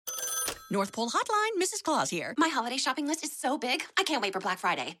North Pole Hotline, Mrs. Claus here. My holiday shopping list is so big, I can't wait for Black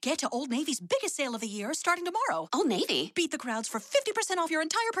Friday. Get to Old Navy's biggest sale of the year starting tomorrow. Old Navy? Beat the crowds for 50% off your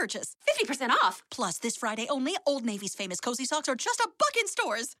entire purchase. 50% off? Plus, this Friday only, Old Navy's famous cozy socks are just $1 in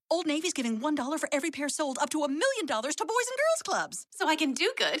stores. Old Navy's giving $1 for every pair sold up to $1 million to boys and girls clubs. So I can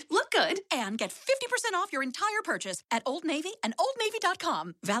do good, look good, and get 50% off your entire purchase at Old Navy and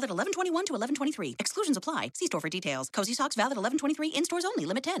OldNavy.com. Valid 11/21 to 11/23. Exclusions apply. See store for details. Cozy socks valid 11/23 in stores only.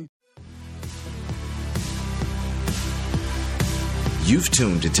 Limit 10. You've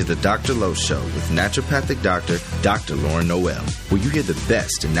tuned into the Dr. Lowe Show with naturopathic doctor, Dr. Lauren Noel, where you get the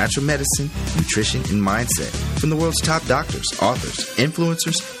best in natural medicine, nutrition, and mindset from the world's top doctors, authors,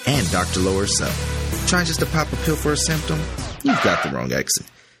 influencers, and Dr. Lowe herself. Trying just to pop a pill for a symptom? You've got the wrong exit.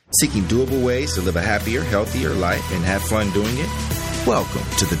 Seeking doable ways to live a happier, healthier life and have fun doing it? Welcome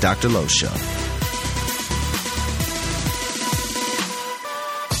to the Dr. Lowe Show.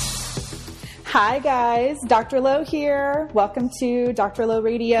 Hi guys, Dr. Lowe here. Welcome to Dr. Lowe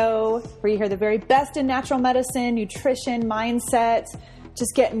Radio, where you hear the very best in natural medicine, nutrition, mindset,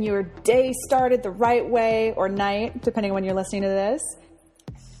 just getting your day started the right way, or night, depending on when you're listening to this.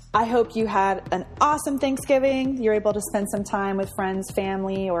 I hope you had an awesome Thanksgiving. You're able to spend some time with friends,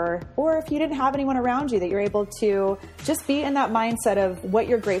 family, or if you didn't have anyone around you, that you're able to just be in that mindset of what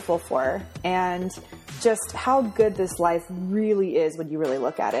you're grateful for and just how good this life really is when you really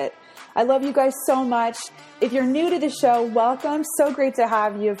look at it. I love you guys so much. If you're new to the show, welcome. So great to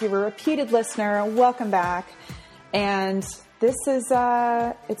have you. If you're a repeated listener, welcome back. And this is,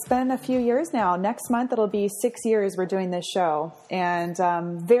 it's been a few years now. Next month, it'll be 6 years we're doing this show. And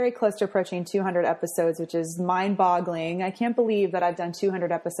very close to approaching 200 episodes, which is mind-boggling. I can't believe that I've done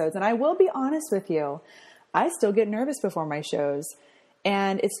 200 episodes. And I will be honest with you, I still get nervous before my shows.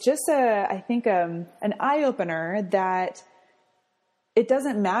 And it's just, I think, an eye-opener that it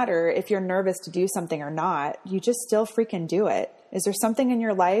doesn't matter if you're nervous to do something or not. You just still freaking do it. Is there something in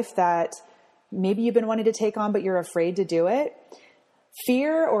your life that maybe you've been wanting to take on, but you're afraid to do it?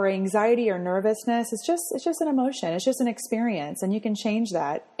 Fear or anxiety or nervousness, it's just an emotion. It's just an experience, and you can change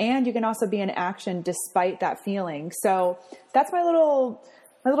that. And you can also be in action despite that feeling. So that's my little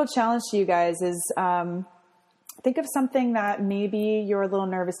challenge to you guys is, think of something that maybe you're a little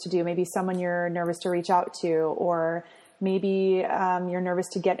nervous to do. Maybe someone you're nervous to reach out to, or maybe you're nervous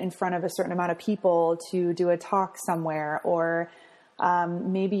to get in front of a certain amount of people to do a talk somewhere, or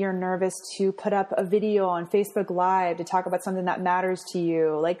maybe you're nervous to put up a video on Facebook Live to talk about something that matters to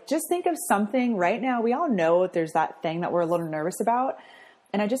you. Like, just think of something right now. We all know there's that thing that we're a little nervous about.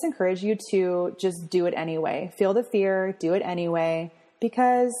 And I just encourage you to just do it anyway. Feel the fear, do it anyway,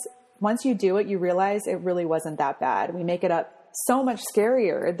 because once you do it, you realize it really wasn't that bad. We make it up so much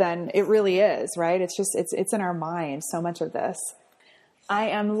scarier than it really is, right? It's just, it's in our mind, so much of this. I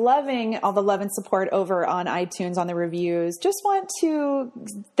am loving all the love and support over on iTunes on the reviews. Just want to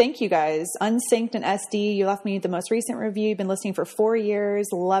thank you guys. Unsynced and SD, you left me the most recent review. You've been listening for 4 years.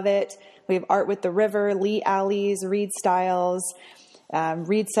 Love it. We have Art with the River, Lee Alleys, Reed Styles.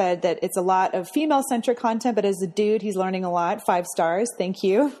 Reed said that it's a lot of female-centric content, but as a dude, he's learning a lot. 5 stars. Thank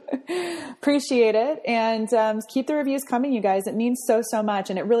you. Appreciate it. And keep the reviews coming, you guys. It means so, so much.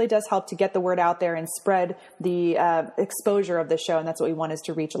 And it really does help to get the word out there and spread the exposure of the show. And that's what we want, is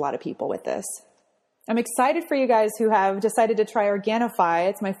to reach a lot of people with this. I'm excited for you guys who have decided to try Organifi.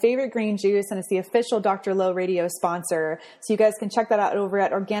 It's my favorite green juice, and it's the official Dr. Lowe Radio sponsor. So you guys can check that out over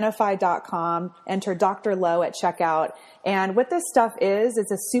at Organifi.com. Enter Dr. Lowe at checkout. And what this stuff is,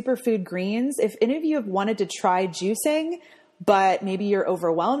 it's a superfood greens. If any of you have wanted to try juicing, but maybe you're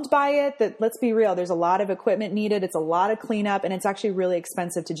overwhelmed by it, let's be real, there's a lot of equipment needed. It's a lot of cleanup, and it's actually really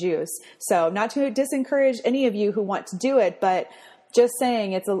expensive to juice. So not to discourage any of you who want to do it, but just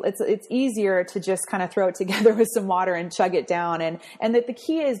saying it's easier to just kind of throw it together with some water and chug it down. And that the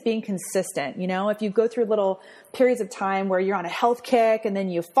key is being consistent. You know, if you go through little periods of time where you're on a health kick and then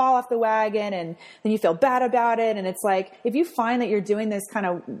you fall off the wagon and then you feel bad about it. And it's like, if you find that you're doing this kind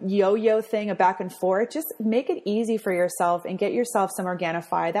of yo-yo thing of back and forth, just make it easy for yourself and get yourself some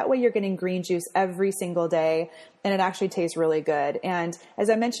Organifi. That way you're getting green juice every single day, and it actually tastes really good. And as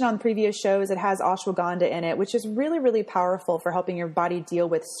I mentioned on previous shows, it has ashwagandha in it, which is really, really powerful for helping your body deal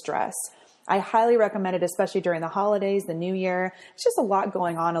with stress. I highly recommend it, especially during the holidays, the new year. It's just a lot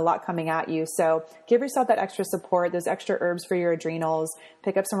going on, a lot coming at you. So give yourself that extra support, those extra herbs for your adrenals.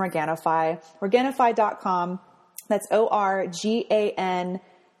 Pick up some Organifi. Organifi.com. That's Organifi.com.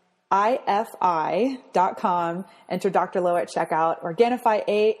 Enter Dr. Lowe at checkout.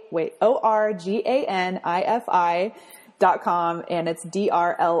 Organifi, Organifi. drlo.com, and it's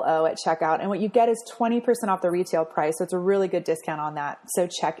DRLO at checkout. And what you get is 20% off the retail price. So it's a really good discount on that. So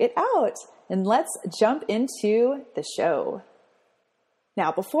check it out. And let's jump into the show.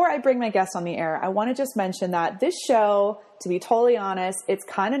 Now, before I bring my guest on the air, I want to just mention that this show, to be totally honest, it's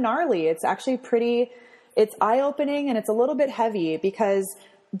kind of gnarly. It's actually it's eye-opening, and it's a little bit heavy because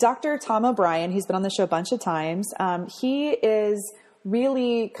Dr. Tom O'Brien, he's been on the show a bunch of times. He is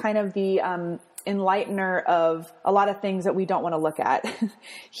really kind of the enlightener of a lot of things that we don't want to look at.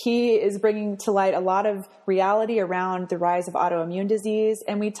 He is bringing to light a lot of reality around the rise of autoimmune disease,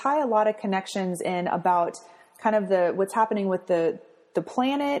 and we tie a lot of connections in about kind of what's happening with the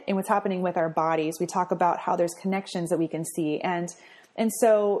planet and what's happening with our bodies. We talk about how there's connections that we can see. And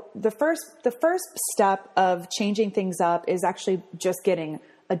so the first step of changing things up is actually just getting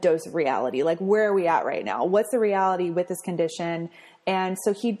a dose of reality. Like, where are we at right now? What's the reality with this condition? And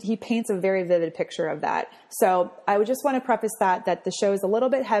so he paints a very vivid picture of that. So I would just want to preface that the show is a little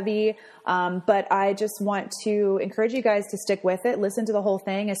bit heavy, but I just want to encourage you guys to stick with it, listen to the whole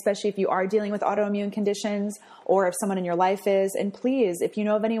thing, especially if you are dealing with autoimmune conditions or if someone in your life is. And please, if you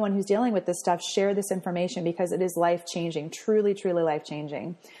know of anyone who's dealing with this stuff, share this information because it is life-changing, truly, truly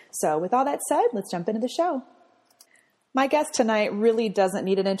life-changing. So with all that said, let's jump into the show. My guest tonight really doesn't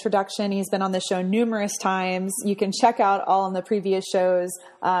need an introduction. He's been on the show numerous times. You can check out all in the previous shows,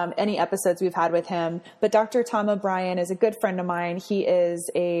 any episodes we've had with him. But Dr. Tom O'Brien is a good friend of mine. He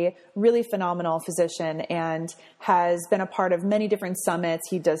is a really phenomenal physician and has been a part of many different summits.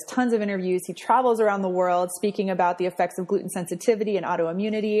 He does tons of interviews. He travels around the world speaking about the effects of gluten sensitivity and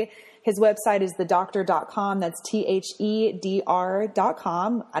autoimmunity. His website is thedoctor.com. That's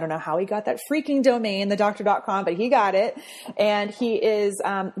THEDR.com. I don't know how he got that freaking domain, thedoctor.com, but he got it. And he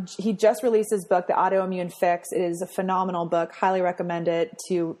just released his book, The Autoimmune Fix. It is a phenomenal book. Highly recommend it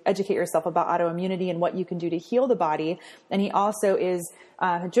to educate yourself about autoimmunity and what you can do to heal the body. And he also is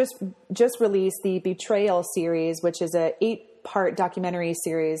just released the Betrayal series, which is a 8-part documentary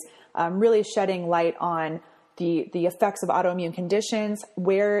series, really shedding light on the effects of autoimmune conditions,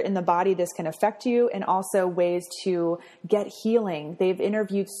 where in the body this can affect you, and also ways to get healing. They've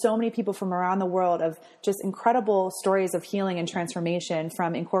interviewed so many people from around the world of just incredible stories of healing and transformation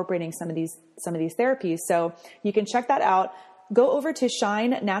from incorporating some of these therapies. So you can check that out. Go over to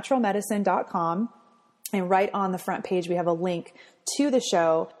shinenaturalmedicine.com, and right on the front page, we have a link to the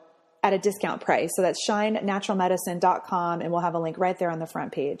show at a discount price. So that's shinenaturalmedicine.com, and we'll have a link right there on the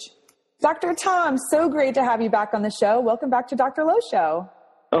front page. Dr. Tom, so great to have you back on the show. Welcome back to Dr. Lowe Show.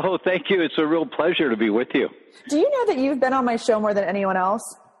 Oh, thank you. It's a real pleasure to be with you. Do you know that you've been on my show more than anyone else?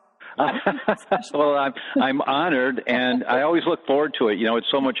 Well, I'm honored, and I always look forward to it. You know, it's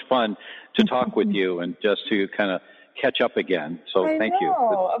so much fun to talk with you and just to kind of catch up again. So thank you.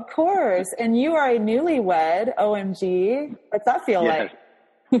 Of course. And you are a newlywed, OMG. What's that feel like?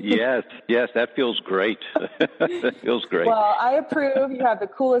 Yes, that feels great. That feels great. Well, I approve. You have the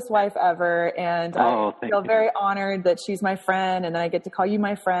coolest wife ever, and I feel very honored that she's my friend, and I get to call you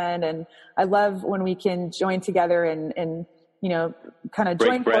my friend. And I love when we can join together and you know, kind of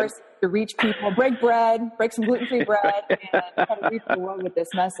join forces to reach people, break some gluten-free bread, and kind of reach the world with this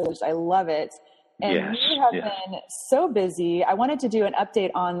message. I love it. And you have been so busy. I wanted to do an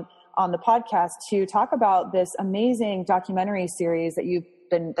update on the podcast to talk about this amazing documentary series that you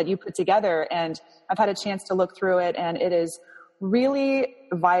put together, and I've had a chance to look through it, and it is really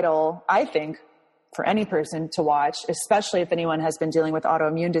vital, I think, for any person to watch, especially if anyone has been dealing with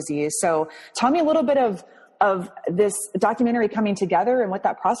autoimmune disease. So tell me a little bit of this documentary coming together and what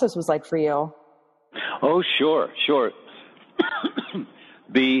that process was like for you. Oh, sure.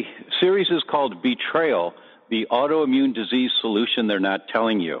 The series is called Betrayal, the Autoimmune Disease Solution They're Not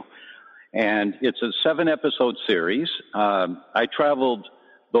Telling You. And it's a 7-episode series. I traveled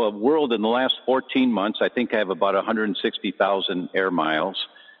the world in the last 14 months. I think I have about 160,000 air miles.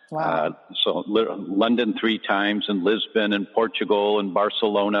 Wow. So London 3 times, and Lisbon, and Portugal, and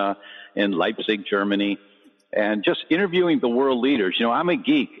Barcelona, and Leipzig, Germany, and just interviewing the world leaders. You know, I'm a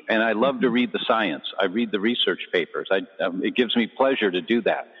geek, and I love to read the science. I read the research papers. It gives me pleasure to do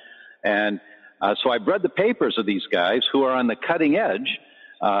that. And so I've read the papers of these guys who are on the cutting edge,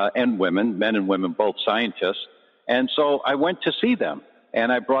 and women, men and women, both scientists. And so I went to see them, and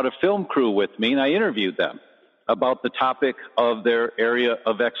I brought a film crew with me, and I interviewed them about the topic of their area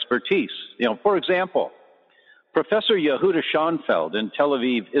of expertise. You know, for example, Professor Yehuda Schoenfeld in Tel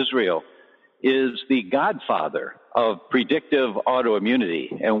Aviv, Israel, is the godfather of predictive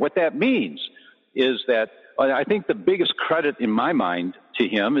autoimmunity. And what that means is that I think the biggest credit in my mind to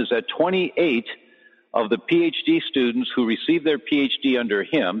him is that 28 of the PhD students who received their PhD under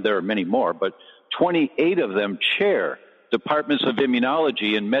him, there are many more, but 28 of them chair departments of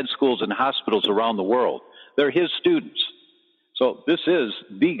immunology in med schools and hospitals around the world. They're his students. So this is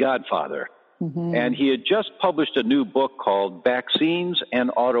the godfather. Mm-hmm. And he had just published a new book called Vaccines and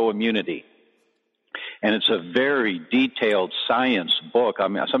Autoimmunity. And it's a very detailed science book. I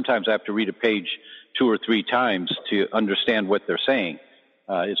mean, sometimes I have to read a page 2 or 3 times to understand what they're saying.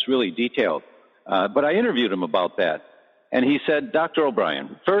 It's really detailed. But I interviewed him about that. And he said, Dr.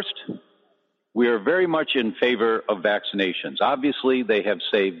 O'Brien, first, we are very much in favor of vaccinations. Obviously, they have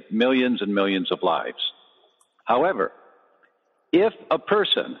saved millions and millions of lives. However, if a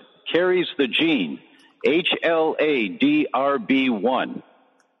person carries the gene HLA-DRB1,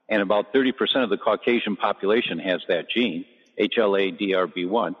 and about 30% of the Caucasian population has that gene,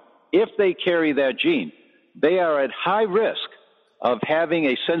 HLA-DRB1, if they carry that gene, they are at high risk of having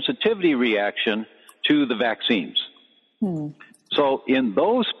a sensitivity reaction to the vaccines. So in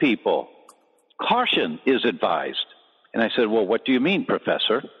those people, caution is advised. And I said, well, what do you mean,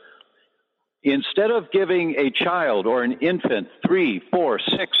 Professor? Instead of giving a child or an infant 3, 4,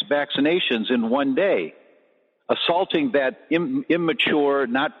 6 vaccinations in one day, assaulting that immature,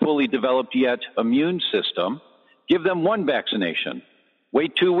 not fully developed yet immune system, give them 1 vaccination.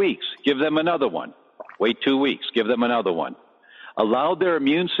 Wait 2 weeks, give them another one. Wait 2 weeks, give them another one. Allow their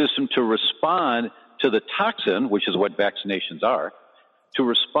immune system to respond to the toxin, which is what vaccinations are, to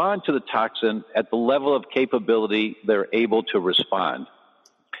respond to the toxin at the level of capability they're able to respond.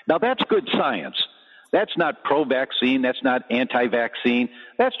 Now, that's good science. That's not pro-vaccine. That's not anti-vaccine.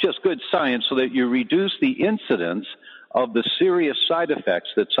 That's just good science so that you reduce the incidence of the serious side effects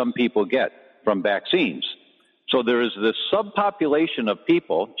that some people get from vaccines. So there is this subpopulation of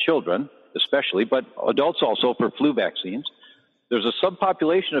people, children especially, but adults also for flu vaccines. There's a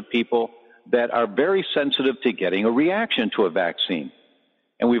subpopulation of people that are very sensitive to getting a reaction to a vaccine.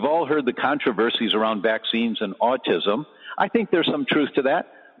 And we've all heard the controversies around vaccines and autism. I think there's some truth to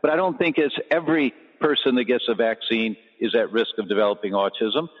that, but I don't think it's every person that gets a vaccine is at risk of developing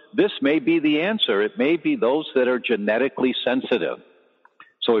autism. This may be the answer. It may be those that are genetically sensitive.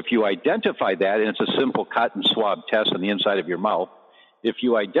 So if you identify that, and it's a simple cotton swab test on the inside of your mouth, if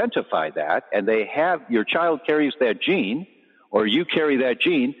you identify that and your child carries that gene, or you carry that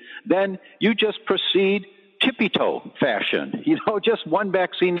gene, then you just proceed tippy-toe fashion, just 1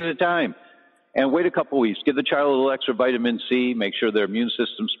 vaccine at a time. And wait a couple weeks. Give the child a little extra vitamin C. Make sure their immune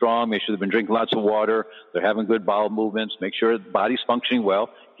system's strong. Make sure they've been drinking lots of water. They're having good bowel movements. Make sure the body's functioning well.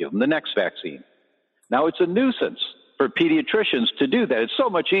 Give them the next vaccine. Now, it's a nuisance for pediatricians to do that. It's so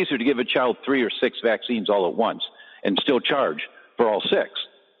much easier to give a child 3 or 6 vaccines all at once and still charge for all 6.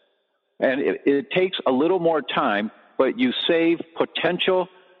 And it takes a little more time, but you save potential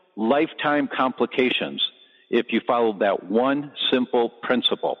lifetime complications if you follow that one simple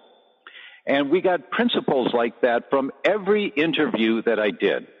principle. And we got principles like that from every interview that I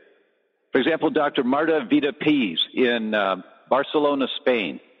did. For example, Dr. Marta Vita-Pease in Barcelona,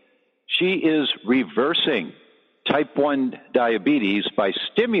 Spain. She is reversing type 1 diabetes by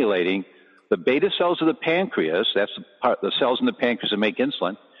stimulating the beta cells of the pancreas, that's the cells in the pancreas that make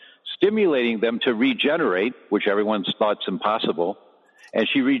insulin, stimulating them to regenerate, which everyone's thought's impossible, and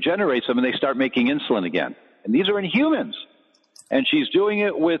she regenerates them and they start making insulin again. And these are in humans. And she's doing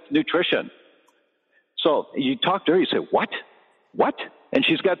it with nutrition. So you talk to her, you say, what? And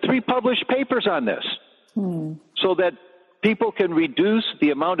she's got 3 published papers on this. So that people can reduce the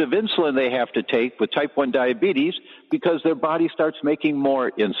amount of insulin they have to take with type 1 diabetes because their body starts making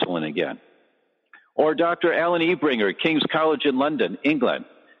more insulin again. Or Dr. Alan Ebringer at King's College in London, England,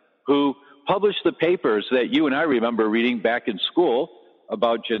 who published the papers that you and I remember reading back in school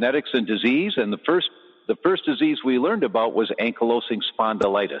about genetics and disease. And the first disease we learned about was ankylosing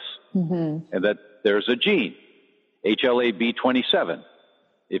spondylitis. And that there's a gene, HLA-B27.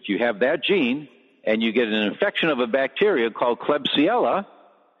 If you have that gene and you get an infection of a bacteria called Klebsiella,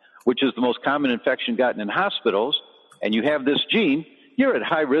 which is the most common infection gotten in hospitals, and you have this gene, you're at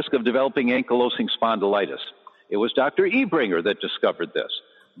high risk of developing ankylosing spondylitis. It was Dr. Ebringer that discovered this,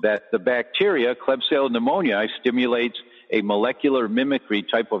 that the bacteria, Klebsiella pneumoniae, stimulates a molecular mimicry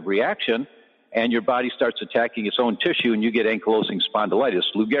type of reaction, and your body starts attacking its own tissue, and you get ankylosing spondylitis,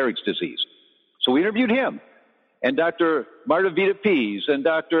 Lou Gehrig's disease. So we interviewed him, and Dr. Marta Vita-Pease, and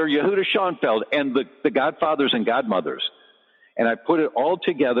Dr. Yehuda Schoenfeld, and the godfathers and godmothers. And I put it all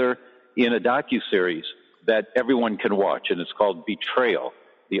together in a docuseries that everyone can watch, and it's called Betrayal,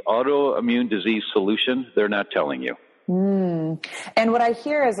 the autoimmune disease solution they're not telling you. And what I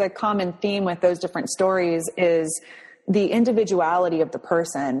hear as a common theme with those different stories is the individuality of the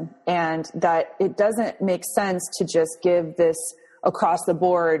person, and that it doesn't make sense to just give this across the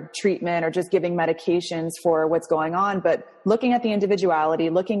board treatment or just giving medications for what's going on, but looking at the individuality,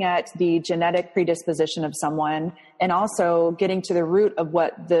 looking at the genetic predisposition of someone, and also getting to the root of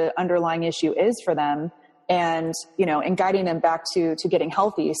what the underlying issue is for them, and, and guiding them back to getting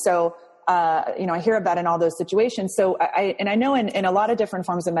healthy. So, I hear about in all those situations. So I know in a lot of different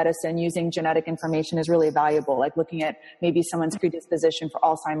forms of medicine, using genetic information is really valuable, like looking at maybe someone's predisposition for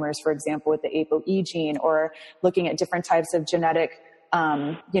Alzheimer's, for example, with the ApoE gene, or looking at different types of genetic,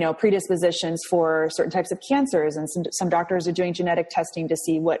 predispositions for certain types of cancers. And some doctors are doing genetic testing to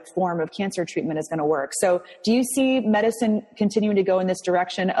see what form of cancer treatment is going to work. So do you see medicine continuing to go in this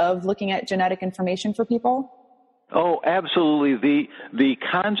direction of looking at genetic information for people? Oh, absolutely. The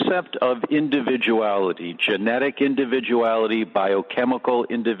concept of individuality, genetic individuality, biochemical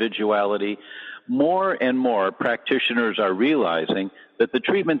individuality, more and more practitioners are realizing that the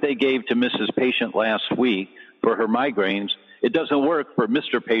treatment they gave to Mrs. Patient last week for her migraines, it doesn't work for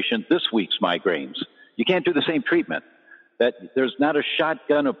Mr. Patient this week's migraines. You can't do the same treatment. That there's not a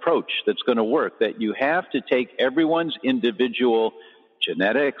shotgun approach that's going to work, that you have to take everyone's individual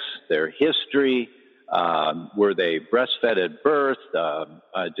genetics, their history, were they breastfed at birth?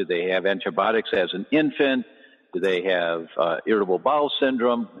 Do they have antibiotics as an infant? Do they have irritable bowel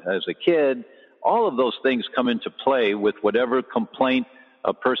syndrome as a kid? All of those things come into play with whatever complaint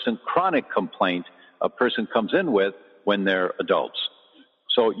chronic complaint a person comes in with when they're adults.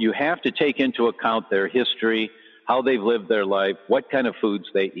 So you have to take into account their history, how they've lived their life, what kind of foods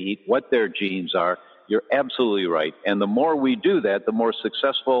they eat, what their genes are. You're absolutely right. And the more we do that, the more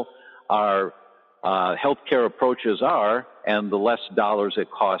successful our healthcare approaches are, and the less dollars it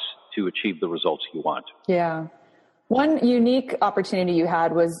costs to achieve the results you want. Yeah. One unique opportunity you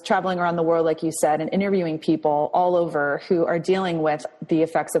had was traveling around the world, like you said, and interviewing people all over who are dealing with the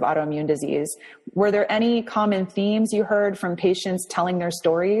effects of autoimmune disease. Were there any common themes you heard from patients telling their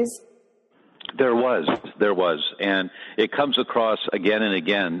stories? There was. And it comes across again and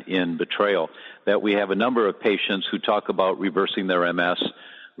again in Betrayal that we have a number of patients who talk about reversing their MS,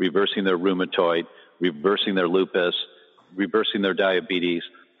 reversing their rheumatoid, reversing their lupus, reversing their diabetes.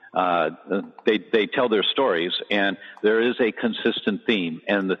 They tell their stories, and there is a consistent theme.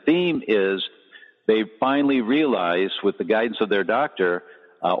 And the theme is they finally realize, with the guidance of their doctor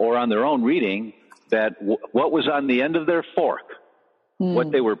or on their own reading, that what was on the end of their fork,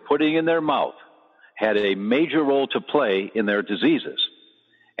 what they were putting in their mouth, had a major role to play in their diseases,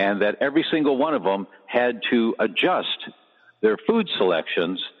 and that every single one of them had to adjust their food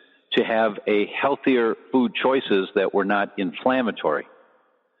selections to have a healthier food choices that were not inflammatory.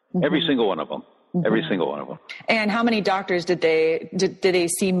 Every single one of them. Every single one of them. And how many doctors did they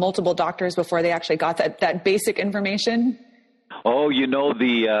see multiple doctors before they actually got that basic information? Oh,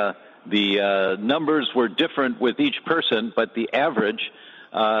 the numbers were different with each person, but the average,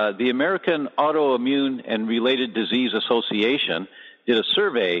 the American Autoimmune and Related Disease Association did a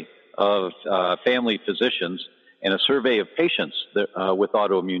survey of family physicians and a survey of patients with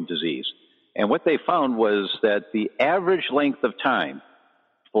autoimmune disease. And what they found was that the average length of time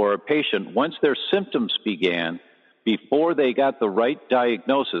for a patient, once their symptoms began, before they got the right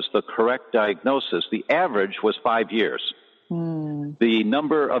diagnosis, the correct diagnosis, the average was 5 years. The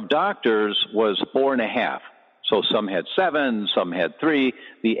number of doctors was 4.5. So some had 7, some had 3.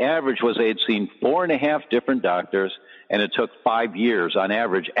 The average was they had seen 4.5 different doctors, and it took 5 years on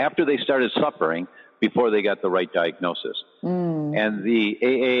average after they started suffering before they got the right diagnosis. And the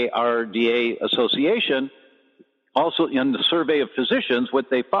AARDA Association, also in the survey of physicians, what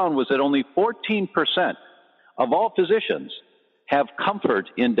they found was that only 14% of all physicians have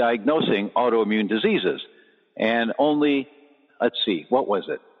comfort in diagnosing autoimmune diseases. And only, let's see, what was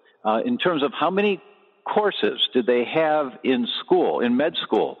it? In terms of how many courses did they have in school, in med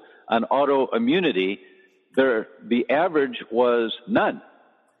school, on autoimmunity, the average was none.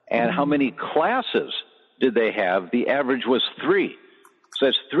 And how many classes did they have? The average was 3. So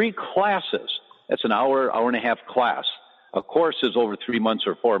that's 3 classes. That's an hour and a half class. A course is over 3 months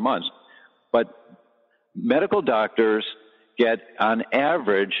or 4 months. But medical doctors get, on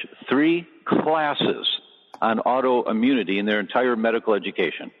average, 3 classes on autoimmunity in their entire medical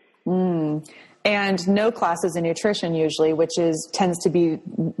education. And no classes in nutrition usually, which tends to be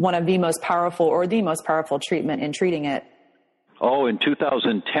one of the most powerful or the most powerful treatment in treating it. Oh, in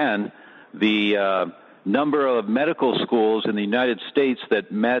 2010, the number of medical schools in the United States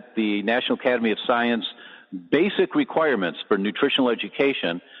that met the National Academy of Science basic requirements for nutritional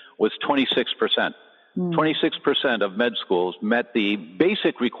education was 26%. 26% of med schools met the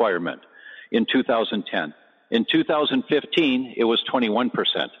basic requirement in 2010. In 2015, it was 21%.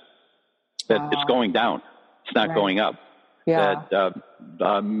 That it's going down. It's not going up. Yeah.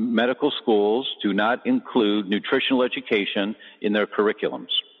 that medical schools do not include nutritional education in their curriculums.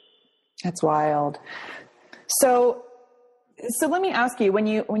 That's wild. So let me ask you, when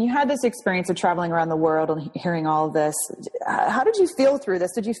you had this experience of traveling around the world and hearing all of this, how did you feel through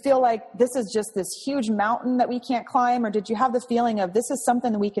this? Did you feel like this is just this huge mountain that we can't climb, or did you have the feeling of this is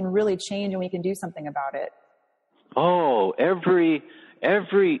something that we can really change and we can do something about it? Oh, every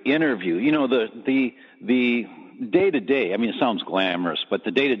interview, the day-to-day, I mean, it sounds glamorous, but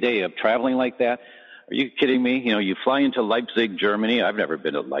the day-to-day of traveling like that, are you kidding me? You fly into Leipzig, Germany. I've never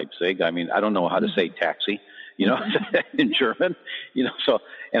been to Leipzig. I mean, I don't know how to say taxi, in German, so,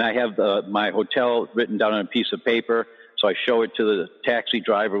 and I have my hotel written down on a piece of paper. So I show it to the taxi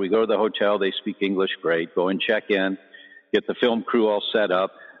driver. We go to the hotel. They speak English. Great. Go and check in, get the film crew all set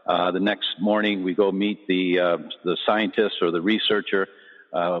up. The next morning we go meet the scientist or the researcher.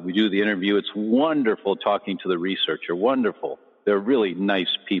 We do the interview. It's wonderful talking to the researcher. Wonderful. They're really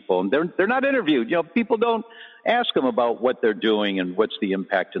nice people, and they're not interviewed. People don't ask them about what they're doing and what's the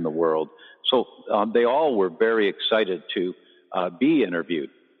impact in the world. So they all were very excited to be interviewed.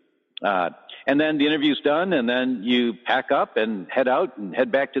 And then the interview's done, and then you pack up and head out and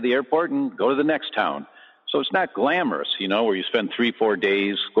head back to the airport and go to the next town. So it's not glamorous, where you spend 3-4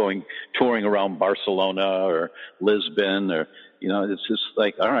 days touring around Barcelona or Lisbon, or it's just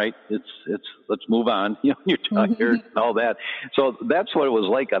like, all right, let's move on. You're tired and all that. So that's what it was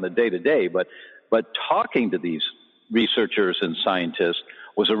like on a day-to-day. But talking to these researchers and scientists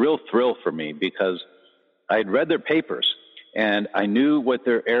was a real thrill for me, because I had read their papers and I knew what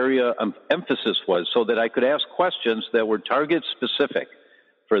their area of emphasis was, so that I could ask questions that were target specific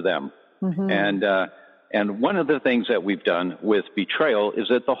for them. And one of the things that we've done with Betrayal is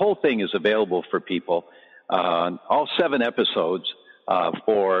that the whole thing is available for people, all 7 episodes,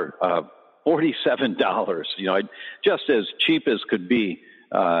 for $47. Just as cheap as could be.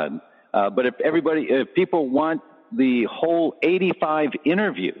 But if people want the whole 85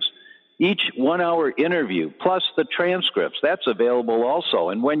 interviews, each 1-hour interview plus the transcripts, that's available also.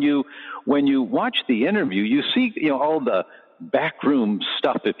 And when you watch the interview, you see all the backroom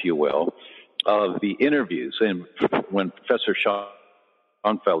stuff, if you will, of the interviews. And when Professor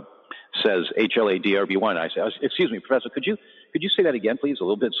Schoenfeld says HLA-DRB1, I say, excuse me, Professor, could you say that again, please, a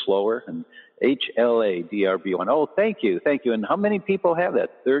little bit slower? And HLA-DRB1. Oh, thank you. And how many people have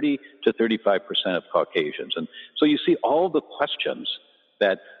that? 30 to 35% of Caucasians. And so you see all the questions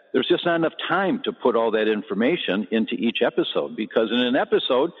that there's just not enough time to put all that information into each episode, because in an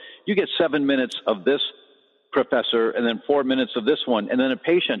episode, you get 7 minutes of this professor and then 4 minutes of this one, and then a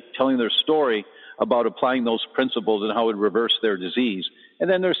patient telling their story about applying those principles and how it would reverse their disease. And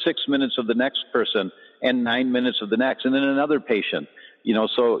then there's 6 minutes of the next person and 9 minutes of the next, and then another patient.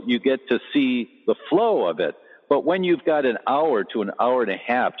 So you get to see the flow of it. But when you've got an hour to an hour and a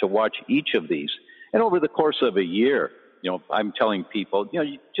half to watch each of these, and over the course of a year, I'm telling people,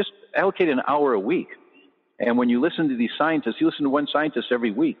 you just allocate an hour a week. And when you listen to these scientists, you listen to one scientist every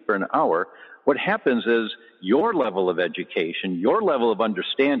week for an hour, what happens is your level of education, your level of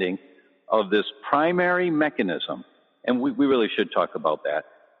understanding of this primary mechanism, and we really should talk about that.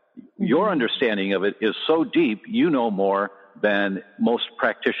 Your understanding of it is so deep, you know more than most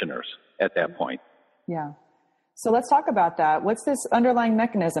practitioners at that point. Yeah. So let's talk about that. What's this underlying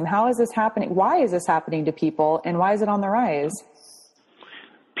mechanism? How is this happening? Why is this happening to people, and why is it on the rise?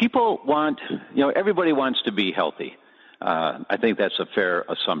 People want, everybody wants to be healthy. I think that's a fair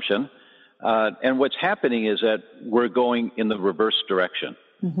assumption. And what's happening is that we're going in the reverse direction.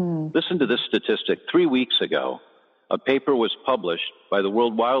 Listen to this statistic. 3 weeks ago, a paper was published by the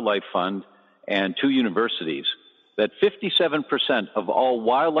World Wildlife Fund and 2 universities that 57% of all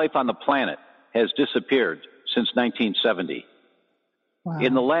wildlife on the planet has disappeared since 1970. Wow.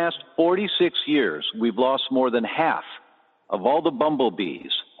 In the last 46 years, we've lost more than half of all the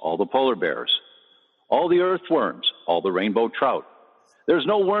bumblebees, all the polar bears, all the earthworms, all the rainbow trout. There's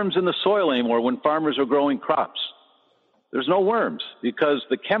no worms in the soil anymore when farmers are growing crops. There's no worms because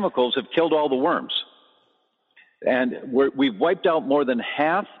the chemicals have killed all the worms. And we've wiped out more than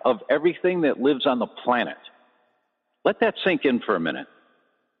half of everything that lives on the planet. Let that sink in for a minute.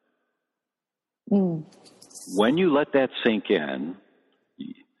 When you let that sink in,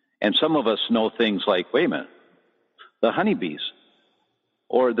 and some of us know things like, wait a minute, the honeybees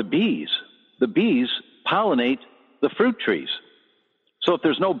or the bees pollinate the fruit trees. So if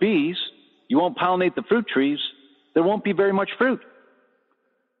there's no bees, you won't pollinate the fruit trees, there won't be very much fruit.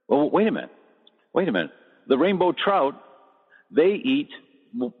 Well, wait a minute. The rainbow trout, they eat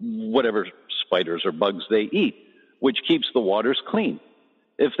whatever spiders or bugs they eat, which keeps the waters clean.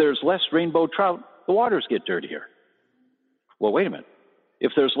 If there's less rainbow trout, the waters get dirtier. Well, wait a minute.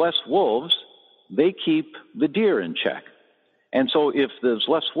 If there's less wolves, they keep the deer in check. And so if there's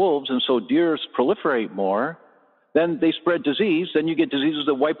less wolves and so deer proliferate more, then they spread disease, then you get diseases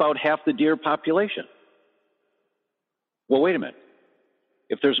that wipe out half the deer population. Well, wait a minute.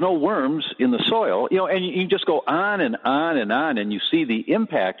 If there's no worms in the soil, and you just go on and on and on, and you see the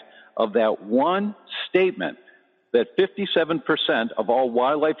impact of that one statement that 57% of all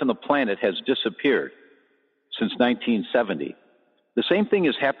wildlife on the planet has disappeared since 1970. The same thing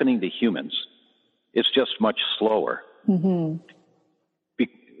is happening to humans. It's just much slower. Mm-hmm.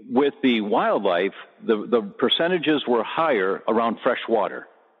 With the wildlife, the percentages were higher around fresh water.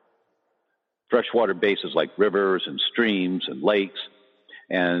 Freshwater bases like rivers and streams and lakes,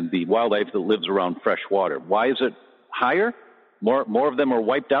 and the wildlife that lives around fresh water. Why is it higher? More of them are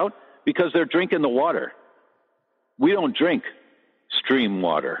wiped out? Because they're drinking the water. We don't drink stream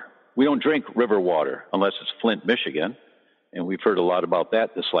water. We don't drink river water unless it's Flint, Michigan. And we've heard a lot about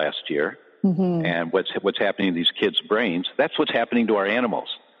that this last year. Mm-hmm. And what's happening in these kids' brains, that's what's happening to our animals.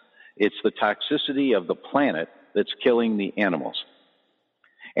 It's the toxicity of the planet that's killing the animals.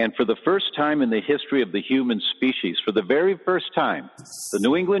 And for the first time in the history of the human species, for the very first time, the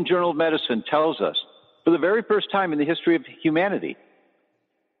New England Journal of Medicine tells us, for the very first time in the history of humanity,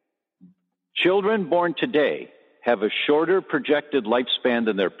 children born today have a shorter projected lifespan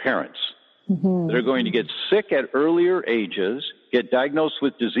than their parents. Mm-hmm. They're going to get sick at earlier ages, get diagnosed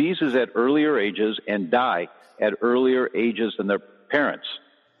with diseases at earlier ages, and die at earlier ages than their parents.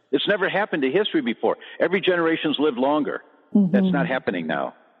 It's never happened in history before. Every generation's lived longer. Mm-hmm. That's not happening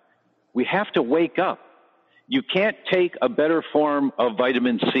now. We have to wake up. You can't take a better form of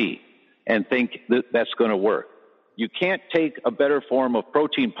vitamin C and think that that's going to work. You can't take a better form of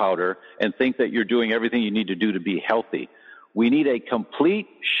protein powder and think that you're doing everything you need to do to be healthy. We need a complete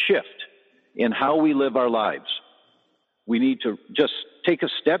shift in how we live our lives. We need to just take a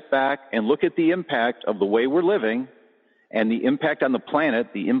step back and look at the impact of the way we're living and the impact on the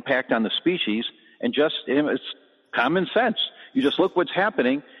planet, the impact on the species, and just, it's common sense. You just look what's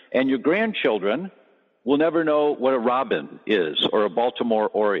happening, and your grandchildren will never know what a robin is or a Baltimore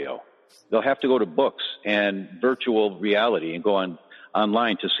Oreo. They'll have to go to books and virtual reality and go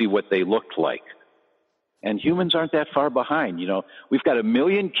online to see what they looked like. And humans aren't that far behind. We've got 1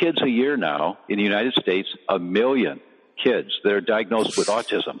 million kids a year now in the United States, 1 million kids that are diagnosed with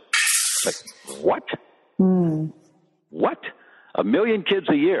autism. Like, what? Mm. What? 1 million kids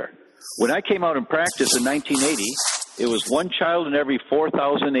a year. When I came out in practice in 1980, it was one child in every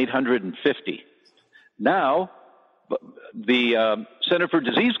 4,850. Now, the Center for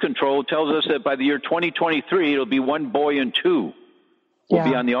Disease Control tells us that by the year 2023, it'll be one boy in 2 will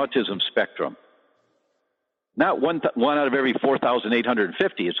be on the autism spectrum. Not one out of every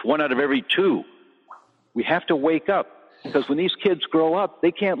 4,850. It's 1 out of every 2. We have to wake up, because when these kids grow up,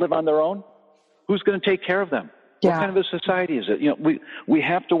 they can't live on their own. Who's going to take care of them? Yeah. What kind of a society is it? We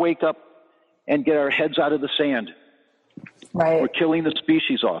have to wake up and get our heads out of the sand. Right. We're killing the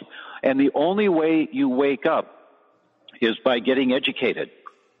species off. And the only way you wake up is by getting educated.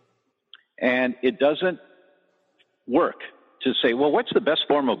 And it doesn't work to say, well, what's the best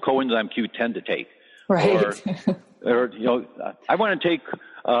form of coenzyme Q10 to take? Right. Or I want to take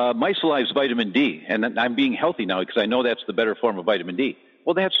micellized vitamin D, and I'm being healthy now because I know that's the better form of vitamin D.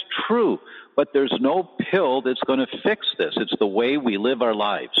 Well, that's true, but there's no pill that's going to fix this. It's the way we live our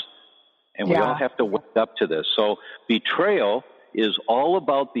lives. And we all have to wake up to this. So betrayal is all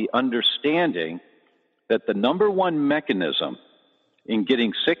about the understanding that the number one mechanism in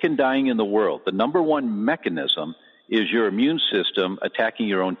getting sick and dying in the world, the number one mechanism is your immune system attacking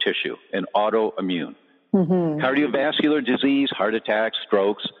your own tissue, an autoimmune. Mm-hmm. Cardiovascular disease, heart attacks,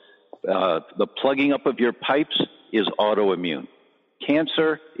 strokes, the plugging up of your pipes is autoimmune.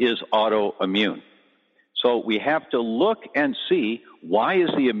 Cancer is autoimmune. So we have to look and see, why is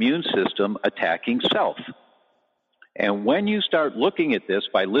the immune system attacking self? And when you start looking at this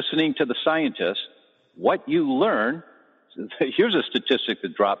by listening to the scientists, what you learn, here's a statistic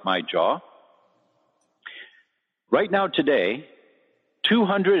that dropped my jaw. Right now today,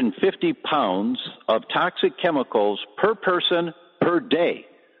 250 pounds of toxic chemicals per person per day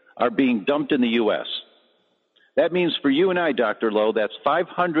are being dumped in the U.S. That means for you and I, Dr. Lowe, that's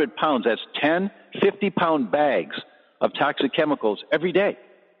 500 pounds. That's 10 50-pound bags of toxic chemicals every day.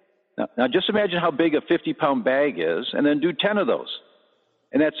 Now just imagine how big a 50-pound bag is, and then do 10 of those.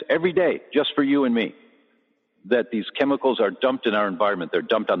 And that's every day, just for you and me, that these chemicals are dumped in our environment. They're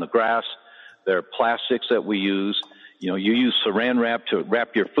dumped on the grass. They're plastics that we use. You use saran wrap to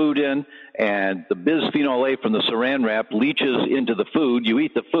wrap your food in, and the bisphenol A from the saran wrap leaches into the food. You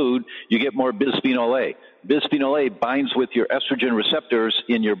eat the food, you get more bisphenol A. Bisphenol A binds with your estrogen receptors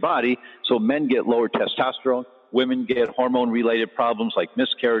in your body, so men get lower testosterone, women get hormone-related problems like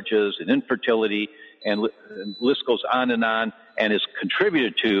miscarriages and infertility, and the list goes on, and is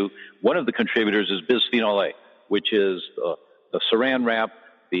contributed to, one of the contributors is bisphenol A, which is the saran wrap,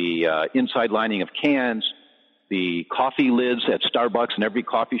 the inside lining of cans, the coffee lids at Starbucks and every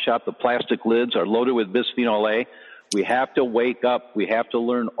coffee shop, the plastic lids are loaded with bisphenol A. We have to wake up. We have to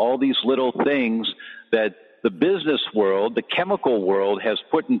learn all these little things that the business world, the chemical world has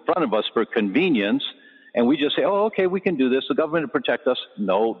put in front of us for convenience. And we just say, oh, okay, we can do this. The government will protect us.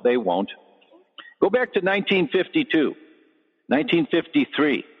 No, they won't. Go back to 1952,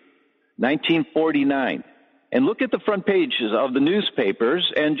 1953, 1949. And look at the front pages of the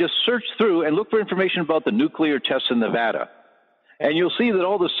newspapers and just search through and look for information about the nuclear tests in Nevada. And you'll see that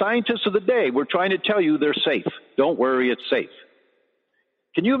all the scientists of the day were trying to tell you they're safe. Don't worry, it's safe.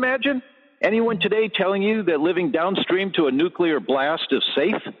 Can you imagine anyone today telling you that living downstream to a nuclear blast is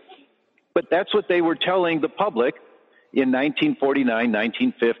safe? But that's what they were telling the public in 1949,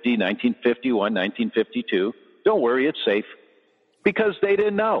 1950, 1951, 1952. Don't worry, it's safe. Because they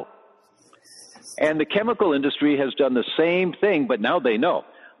didn't know. And the chemical industry has done the same thing, but now they know.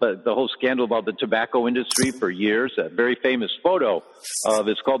 But the whole scandal about the tobacco industry for years, a very famous photo of,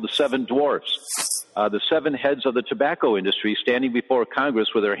 it's called the Seven Dwarfs. The seven heads of the tobacco industry standing before Congress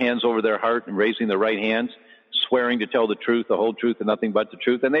with their hands over their heart and raising their right hands, swearing to tell the truth, the whole truth, and nothing but the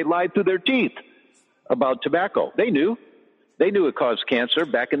truth. And they lied through their teeth about tobacco. They knew. They knew it caused cancer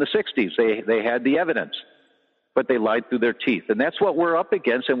back in the 60s. They had the evidence. But they lied through their teeth. And that's what we're up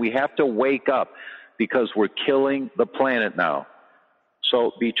against, and we have to wake up because we're killing the planet now.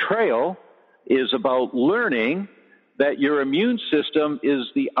 So betrayal is about learning that your immune system is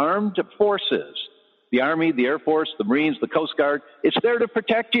the armed forces, the Army, the Air Force, the Marines, the Coast Guard. It's there to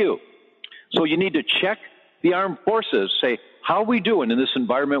protect you. So you need to check the armed forces, say, how are we doing in this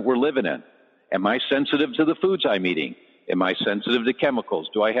environment we're living in? Am I sensitive to the foods I'm eating? Am I sensitive to chemicals?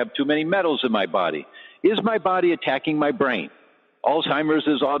 Do I have too many metals in my body? Is my body attacking my brain? Alzheimer's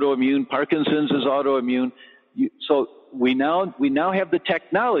is autoimmune. Parkinson's is autoimmune. So we now have the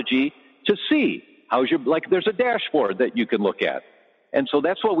technology to see there's a dashboard that you can look at. And so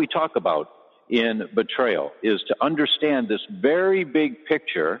that's what we talk about in Betrayal, is to understand this very big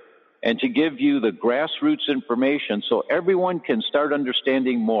picture and to give you the grassroots information so everyone can start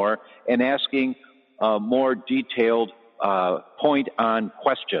understanding more and asking more detailed point-on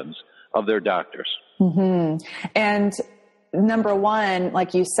questions of their doctors. Mm-hmm. And number one,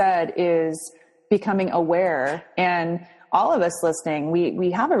 like you said, is becoming aware. And all of us listening,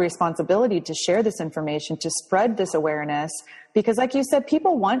 we have a responsibility to share this information, to spread this awareness, because like you said,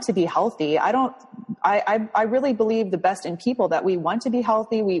 people want to be healthy. I really believe the best in people, that we want to be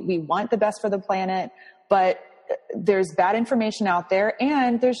healthy. We want the best for the planet, but there's bad information out there.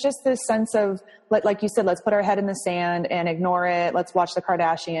 And there's just this sense of, like you said, let's put our head in the sand and ignore it. Let's watch the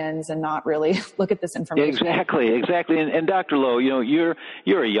Kardashians and not really look at this information. Exactly. And Dr. Lowe, you're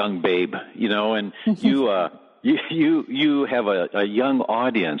a young babe, and you have a young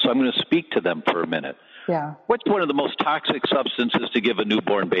audience. So I'm going to speak to them for a minute. Yeah. What's one of the most toxic substances to give a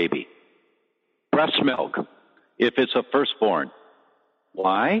newborn baby? Breast milk, if it's a firstborn.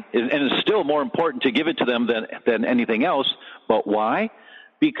 Why? And it's still more important to give it to them than anything else. But why?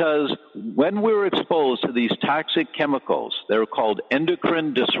 Because when we're exposed to these toxic chemicals, they're called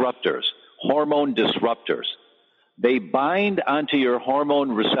endocrine disruptors, hormone disruptors. They bind onto your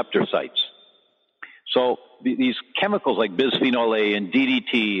hormone receptor sites. So these chemicals like bisphenol A and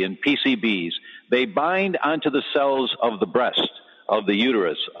DDT and PCBs, they bind onto the cells of the breast, of the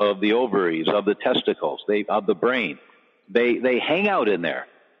uterus, of the ovaries, of the testicles, of the brain. They hang out in there.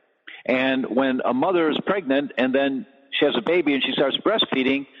 And when a mother is pregnant and then she has a baby and she starts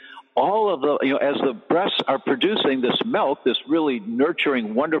breastfeeding, all of as the breasts are producing this milk, this really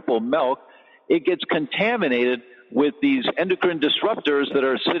nurturing, wonderful milk, it gets contaminated with these endocrine disruptors that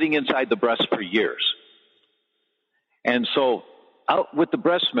are sitting inside the breast for years. And so out with the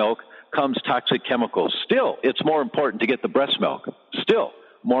breast milk comes toxic chemicals. Still, it's more important to get the breast milk. Still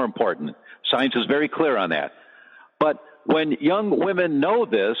more important. Science is very clear on that. But when young women know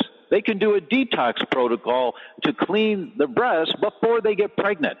this, they can do a detox protocol to clean the breast before they get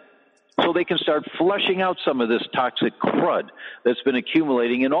pregnant. So they can start flushing out some of this toxic crud that's been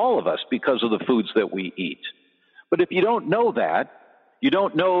accumulating in all of us because of the foods that we eat. But if you don't know that, you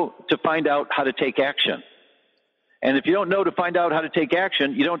don't know to find out how to take action. And if you don't know to find out how to take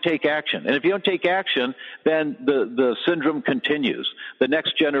action, you don't take action. And if you don't take action, then the syndrome continues. The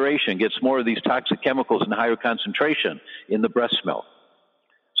next generation gets more of these toxic chemicals in higher concentration in the breast milk.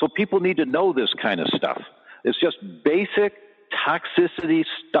 So people need to know this kind of stuff. It's just basic toxicity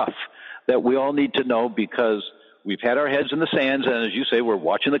stuff that we all need to know, because we've had our heads in the sands, and as you say, we're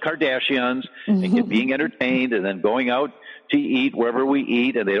watching the Kardashians and being entertained, and then going out to eat wherever we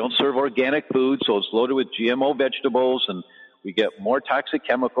eat, and they don't serve organic food, so it's loaded with GMO vegetables, and we get more toxic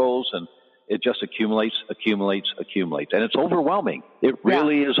chemicals, and it just accumulates. And it's overwhelming. It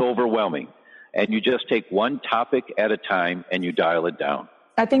really is overwhelming. And you just take one topic at a time and you dial it down.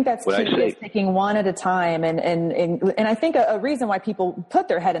 I think that's key, is taking one at a time. And I think a reason why people put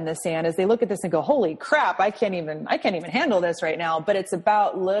their head in the sand is they look at this and go, holy crap, I can't even handle this right now. But it's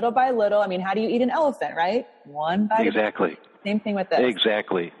about little by little. I mean, how do you eat an elephant, right? One bite. Exactly. Same thing with this.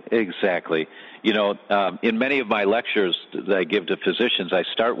 Exactly. You know, in many of my lectures that I give to physicians, I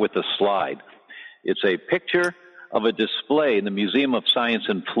start with a slide. It's a picture of a display in the Museum of Science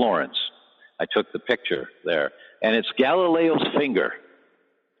in Florence. I took the picture there. And it's Galileo's finger.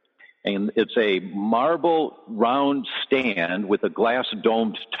 And it's a marble round stand with a glass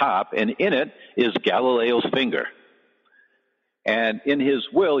domed top, and in it is Galileo's finger. And in his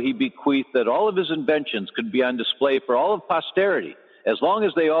will, he bequeathed that all of his inventions could be on display for all of posterity, as long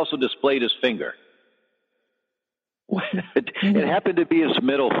as they also displayed his finger. It happened to be his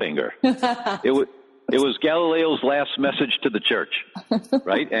middle finger. It was Galileo's last message to the church,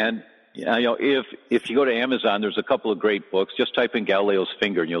 right? And you know, if you go to Amazon, there's a couple of great books. Just type in Galileo's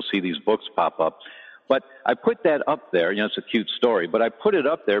finger, and you'll see these books pop up. But I put that up there. You know, it's a cute story, but I put it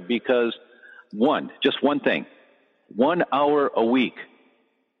up there because just one thing. 1 hour a week,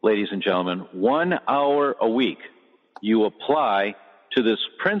 ladies and gentlemen, 1 hour a week, you apply to this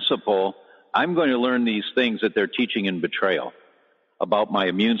principle. I'm going to learn these things that they're teaching in Betrayal about my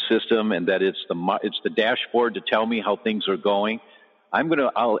immune system, and that it's the dashboard to tell me how things are going.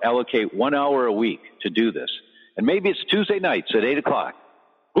 I'll allocate 1 hour a week to do this. And maybe it's Tuesday nights at 8 o'clock.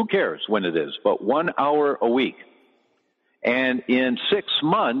 Who cares when it is? But 1 hour a week. And in 6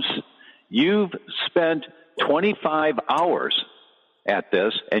 months, you've spent 25 hours at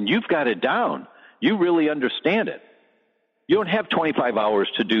this, and you've got it down. You really understand it. You don't have 25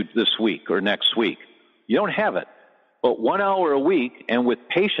 hours to do this week or next week. You don't have it. But 1 hour a week, and with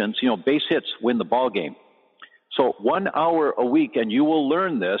patience, you know, base hits win the ball game. So 1 hour a week, and you will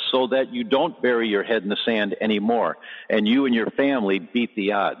learn this so that you don't bury your head in the sand anymore, and you and your family beat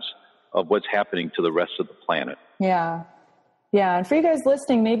the odds of what's happening to the rest of the planet. Yeah. Yeah. And for you guys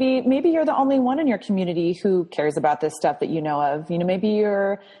listening, maybe you're the only one in your community who cares about this stuff that you know of. You know, maybe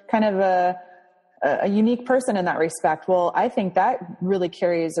you're kind of a unique person in that respect. Well, I think that really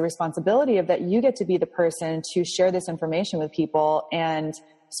carries the responsibility of that you get to be the person to share this information with people and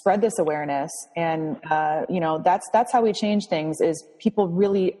spread this awareness. And, you know, that's how we change things, is people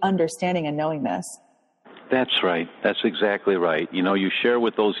really understanding and knowing this. That's right. That's exactly right. You know, you share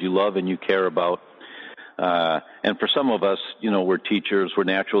with those you love and you care about. And for some of us, you know, we're teachers, we're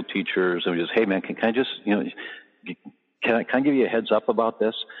natural teachers, and we just, hey man, can I just, you know, can I give you a heads up about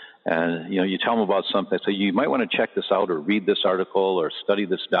this? And, you know, you tell them about something. So you might want to check this out, or read this article, or study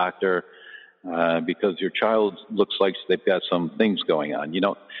this doctor, because your child looks like they've got some things going on. You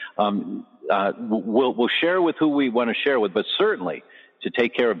know, we'll share with who we want to share with, but certainly to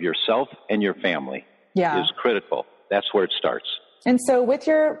take care of yourself and your family is critical. That's where it starts. And so with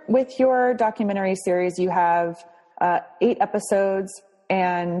your documentary series, you have 8 episodes,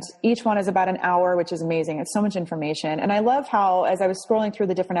 and each one is about an hour, which is amazing. It's so much information. And I love how, as I was scrolling through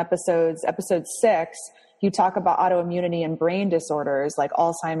the different episodes, episode 6, you talk about autoimmunity and brain disorders like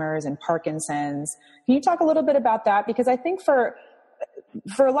Alzheimer's and Parkinson's. Can you talk a little bit about that? Because I think for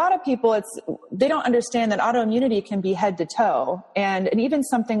a lot of people, they don't understand that autoimmunity can be head to toe. And even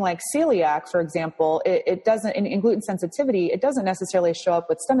something like celiac, for example, it doesn't, in gluten sensitivity, it doesn't necessarily show up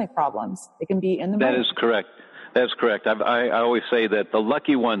with stomach problems. It can be in the brain. That is correct. That's correct. I always say that the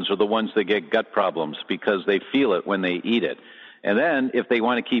lucky ones are the ones that get gut problems because they feel it when they eat it. And then if they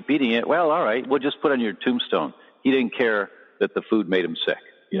want to keep eating it, well, all right, we'll just put on your tombstone. He didn't care that the food made him sick.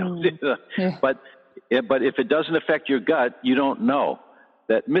 You know, But if it doesn't affect your gut, you don't know.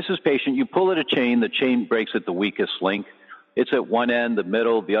 That Mrs. Patient, you pull at a chain, the chain breaks at the weakest link. It's at one end, the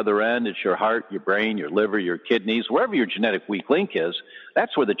middle, the other end. It's your heart, your brain, your liver, your kidneys. Wherever your genetic weak link is,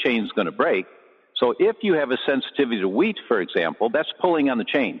 that's where the chain's going to break. So if you have a sensitivity to wheat, for example, that's pulling on the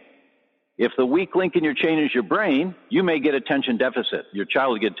chain. If the weak link in your chain is your brain, you may get attention deficit. Your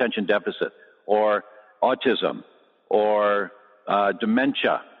child will get attention deficit, or autism, or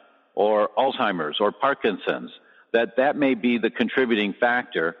dementia, or Alzheimer's, or Parkinson's. that may be the contributing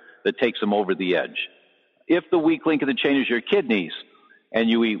factor that takes them over the edge. If the weak link in the chain is your kidneys and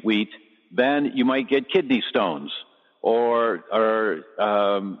you eat wheat, then you might get kidney stones or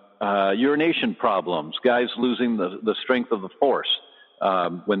urination problems, guys losing the strength of the force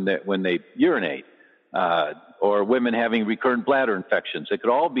when they urinate, or women having recurrent bladder infections. It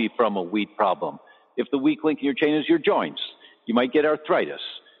could all be from a wheat problem. If the weak link in your chain is your joints, you might get arthritis.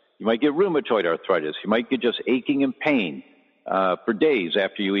 You might get rheumatoid arthritis. You might get just aching and pain for days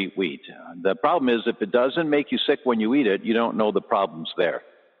after you eat wheat. The problem is if it doesn't make you sick when you eat it, you don't know the problem's there.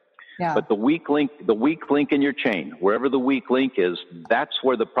 Yeah. But the weak link in your chain, wherever the weak link is, that's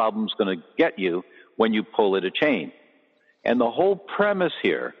where the problem's going to get you when you pull at a chain. And the whole premise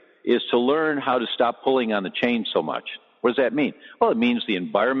here is to learn how to stop pulling on the chain so much. What does that mean? Well, it means the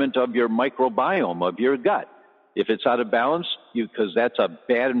environment of your microbiome, of your gut. If it's out of balance, because that's a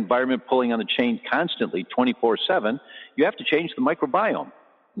bad environment pulling on the chain constantly, 24/7, you have to change the microbiome.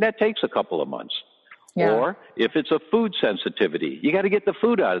 And that takes a couple of months. Yeah. Or if it's a food sensitivity, you got to get the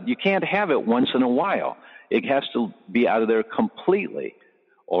food out. You can't have it once in a while. It has to be out of there completely.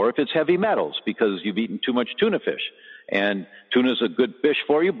 Or if it's heavy metals, because you've eaten too much tuna fish. And tuna is a good fish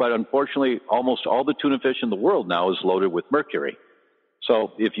for you, but unfortunately, almost all the tuna fish in the world now is loaded with mercury.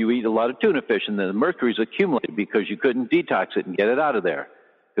 So if you eat a lot of tuna fish and then the mercury is accumulated because you couldn't detox it and get it out of there,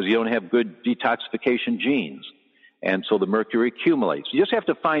 because you don't have good detoxification genes. And so the mercury accumulates. You just have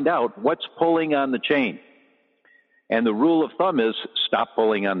to find out what's pulling on the chain. And the rule of thumb is stop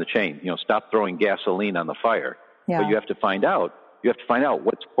pulling on the chain. Stop throwing gasoline on the fire. Yeah. But you have to find out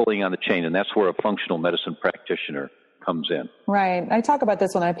what's pulling on the chain, and that's where a functional medicine practitioner comes in. Right. I talk about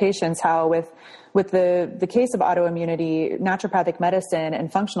this with my patients, how with the case of autoimmunity, naturopathic medicine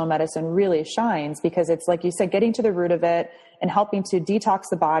and functional medicine really shines, because it's, like you said, getting to the root of it and helping to detox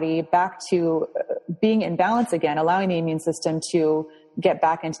the body back to being in balance again, allowing the immune system to get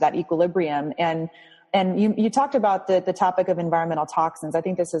back into that equilibrium. And you talked about the topic of environmental toxins. I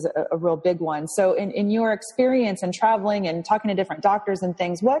think this is a real big one. So in your experience and traveling and talking to different doctors and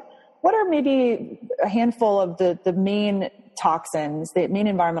things, what are maybe a handful of the main toxins, the main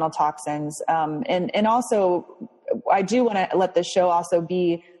environmental toxins? And also, I do want to let this show also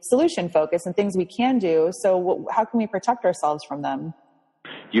be solution focused and things we can do. So how can we protect ourselves from them?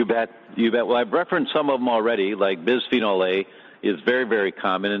 You bet. Well, I've referenced some of them already, like bisphenol A is very, very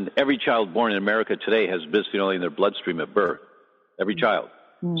common. And every child born in America today has bisphenol A in their bloodstream at birth. Every child.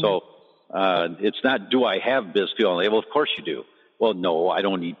 Mm-hmm. So it's not, do I have bisphenol A? Well, of course you do. Well, no, I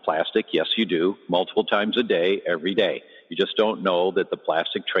don't eat plastic. Yes, you do. Multiple times a day, every day. You just don't know that the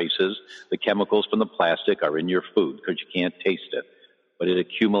plastic traces, the chemicals from the plastic are in your food because you can't taste it. But it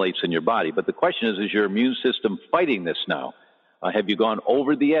accumulates in your body. But the question is your immune system fighting this now? Have you gone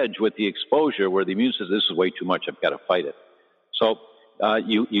over the edge with the exposure where the immune system, this is way too much, I've got to fight it. So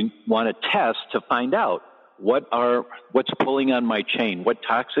you want to test to find out what's pulling on my chain, what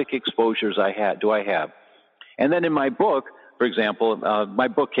toxic exposures do I have. And then in my book, for example, my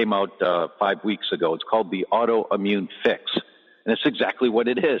book came out 5 weeks ago. It's called The Autoimmune Fix. And it's exactly what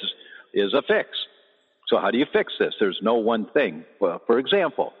it is a fix. So how do you fix this? There's no one thing. Well, for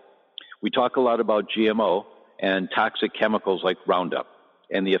example, we talk a lot about GMO and toxic chemicals like Roundup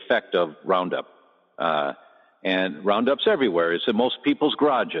and the effect of Roundup. And Roundup's everywhere. It's in most people's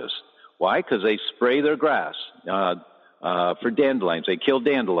garages. Why? Because they spray their grass for dandelions. They kill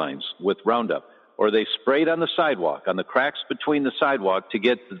dandelions with Roundup. Or they spray it on the sidewalk, on the cracks between the sidewalk to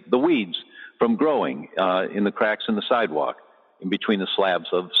get the weeds from growing in the cracks in the sidewalk, in between the slabs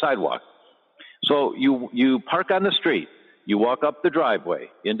of the sidewalk. So you park on the street, you walk up the driveway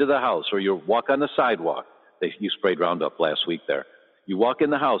into the house, or you walk on the sidewalk. You sprayed Roundup last week there. You walk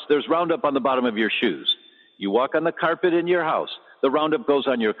in the house, there's Roundup on the bottom of your shoes. You walk on the carpet in your house, the Roundup goes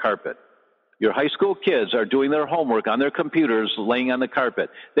on your carpet. Your high school kids are doing their homework on their computers, laying on the carpet.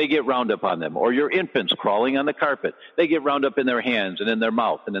 They get Roundup on them. Or your infants crawling on the carpet. They get Roundup in their hands and in their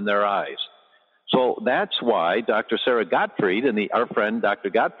mouth and in their eyes. So that's why Dr. Sarah Gottfried and our friend Dr.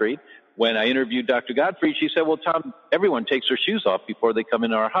 Gottfried, when I interviewed Dr. Gottfried, she said, well, Tom, everyone takes their shoes off before they come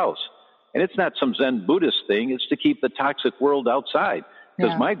into our house. And it's not some Zen Buddhist thing. It's to keep the toxic world outside.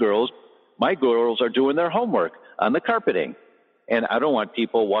 Because my girls are doing their homework on the carpeting. And I don't want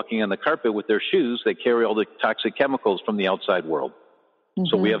people walking on the carpet with their shoes that carry all the toxic chemicals from the outside world. Mm-hmm.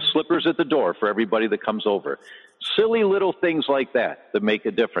 So we have slippers at the door for everybody that comes over. Silly little things like that make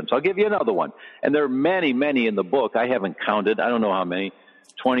a difference. I'll give you another one. And there are many, many in the book. I haven't counted. I don't know how many,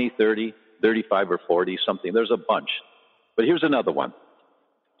 20, 30, 35, or 40, something. There's a bunch. But here's another one.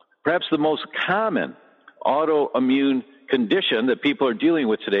 Perhaps the most common autoimmune condition that people are dealing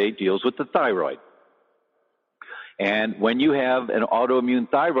with today deals with the thyroid. And when you have an autoimmune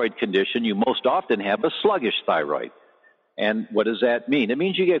thyroid condition, you most often have a sluggish thyroid. And what does that mean? It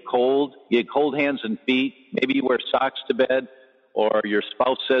means you get cold hands and feet. Maybe you wear socks to bed, or your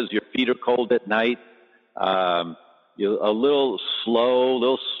spouse says your feet are cold at night. You're a little slow, a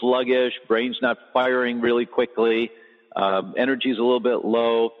little sluggish, brain's not firing really quickly, energy's a little bit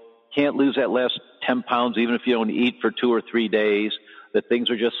low, can't lose that last 10 pounds even if you don't eat for 2 or 3 days, that things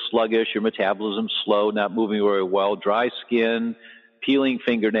are just sluggish, your metabolism's slow, not moving very well, dry skin, peeling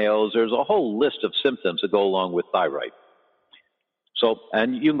fingernails. There's a whole list of symptoms that go along with thyroid. So,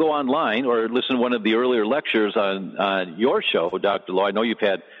 and you can go online or listen to one of the earlier lectures on your show, Dr. Lowe. I know you've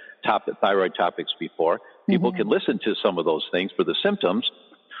had thyroid topics before. People can listen to some of those things for the symptoms.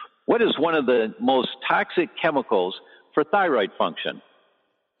 What is one of the most toxic chemicals for thyroid function?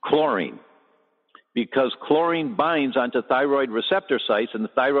 Chlorine. Because chlorine binds onto thyroid receptor sites and the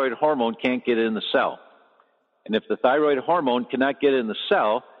thyroid hormone can't get in the cell. And if the thyroid hormone cannot get in the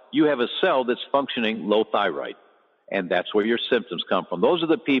cell, you have a cell that's functioning low thyroid. And that's where your symptoms come from. Those are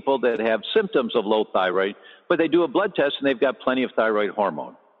the people that have symptoms of low thyroid, but they do a blood test and they've got plenty of thyroid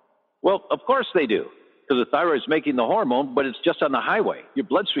hormone. Well, of course they do, because the thyroid is making the hormone, but it's just on the highway. Your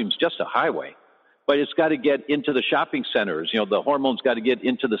bloodstream's just a highway. But it's got to get into the shopping centers. You know, the hormone's got to get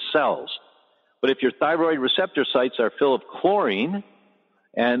into the cells. But if your thyroid receptor sites are full of chlorine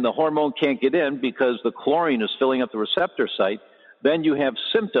and the hormone can't get in because the chlorine is filling up the receptor site, then you have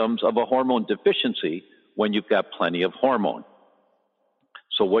symptoms of a hormone deficiency when you've got plenty of hormone.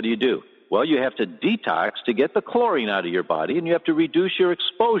 So what do? Well, you have to detox to get the chlorine out of your body, and you have to reduce your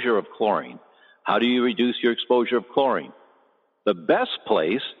exposure of chlorine. How do you reduce your exposure of chlorine? The best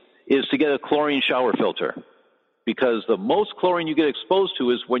place is to get a chlorine shower filter, because the most chlorine you get exposed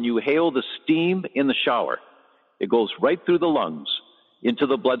to is when you inhale the steam in the shower. It goes right through the lungs, into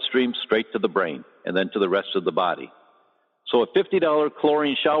the bloodstream, straight to the brain, and then to the rest of the body. So a $50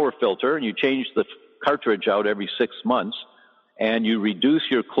 chlorine shower filter, and you change the cartridge out every 6 months, and you reduce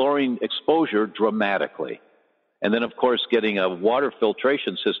your chlorine exposure dramatically. And then, of course, getting a water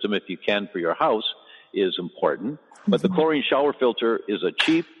filtration system, if you can, for your house is important. But the chlorine shower filter is a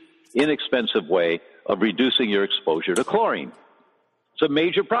cheap, inexpensive way of reducing your exposure to chlorine. It's a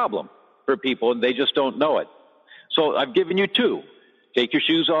major problem for people, and they just don't know it. So I've given you 2. Take your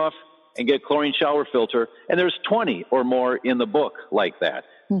shoes off and get a chlorine shower filter, and there's 20 or more in the book like that.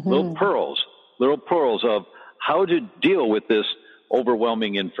 Little pearls of how to deal with this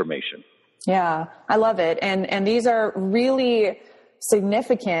overwhelming information. Yeah, I love it. And these are really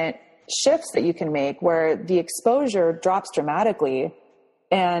significant shifts that you can make where the exposure drops dramatically.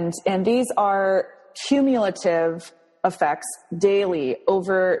 And these are cumulative effects daily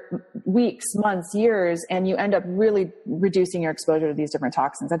over weeks, months, years, and you end up really reducing your exposure to these different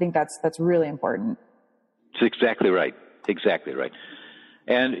toxins. I think that's really important. It's exactly right. Exactly right.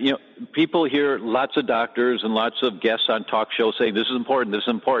 And, you know, people hear lots of doctors and lots of guests on talk shows saying, this is important, this is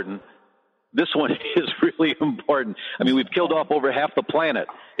important. This one is really important. I mean, we've killed off over half the planet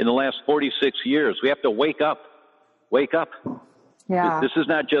in the last 46 years. We have to wake up. Wake up. Yeah. This is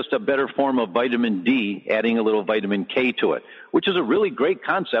not just a better form of vitamin D, adding a little vitamin K to it, which is a really great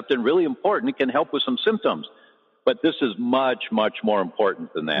concept and really important. It can help with some symptoms. But this is much, much more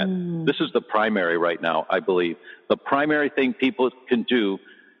important than that. This is the primary right now, I believe. The primary thing people can do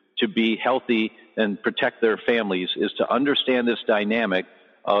to be healthy and protect their families is to understand this dynamic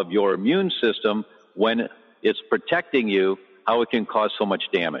of your immune system when it's protecting you, how it can cause so much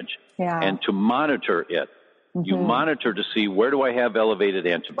damage. Yeah. And to monitor it. You monitor to see, where do I have elevated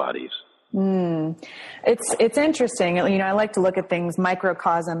antibodies? It's interesting. You know, I like to look at things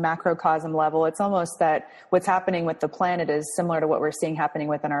microcosm, macrocosm level. It's almost that what's happening with the planet is similar to what we're seeing happening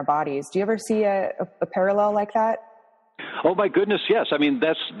within our bodies. Do you ever see a parallel like that? Oh my goodness, yes. I mean,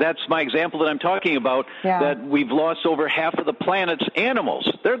 that's my example that I'm talking about, that we've lost over half of the planet's animals.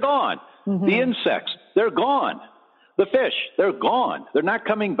 They're gone. The insects, they're gone. The fish, they're gone. They're not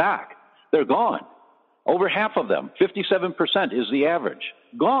coming back. They're gone. Over half of them, 57% is the average.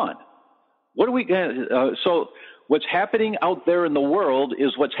 Gone. What do we? So what's happening out there in the world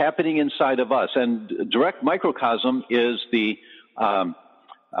is what's happening inside of us. And direct microcosm is the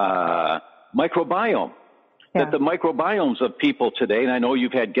microbiome. That the microbiomes of people today, and I know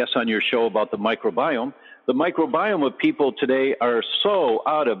you've had guests on your show about the microbiome of people today are so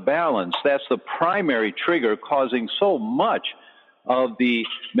out of balance. That's the primary trigger causing so much of the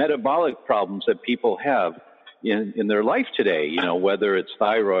metabolic problems that people have in their life today, you know, whether it's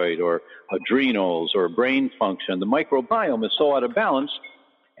thyroid or adrenals or brain function. The microbiome is so out of balance,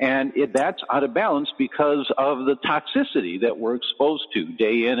 and that's out of balance because of the toxicity that we're exposed to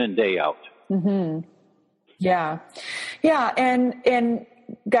day in and day out. Yeah. Yeah. And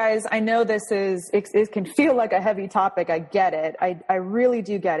guys, I know it can feel like a heavy topic. I get it. I really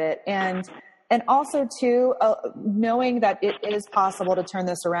do get it. And also too, knowing that it is possible to turn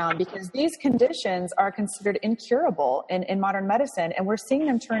this around, because these conditions are considered incurable in modern medicine, and we're seeing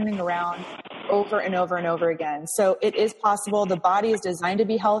them turning around over and over and over again. So it is possible. The body is designed to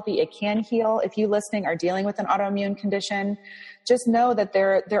be healthy. It can heal. If you listening are dealing with an autoimmune condition, just know that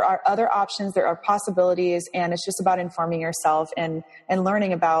there are other options, there are possibilities, and it's just about informing yourself and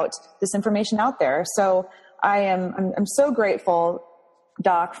learning about this information out there. So I'm so grateful,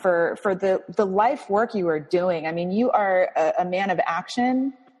 Doc, for the life work you are doing. I mean, you are a man of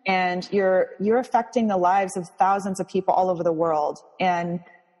action, and you're affecting the lives of thousands of people all over the world. And,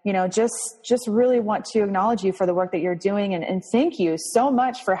 just really want to acknowledge you for the work that you're doing. And thank you so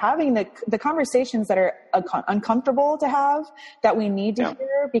much for having the conversations that are uncomfortable to have, that we need to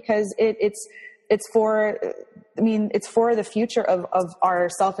hear, because it's for the future of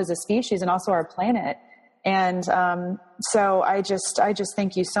ourself as a species and also our planet. And so I just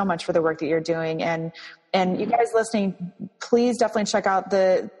thank you so much for the work that you're doing. And you guys listening, please definitely check out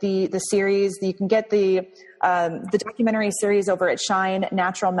the series. You can get the documentary series over at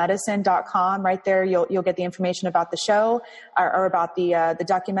shinenaturalmedicine.com. Right there, you'll get the information about the show or about the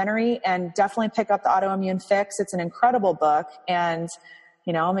documentary, and definitely pick up the Autoimmune Fix. It's an incredible book, and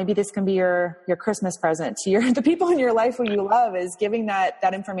maybe this can be your Christmas present to the people in your life who you love, is giving that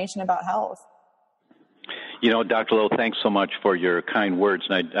information about health. Dr. Lowe, thanks so much for your kind words.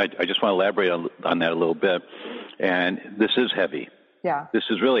 And I just want to elaborate on that a little bit. And this is heavy. Yeah. This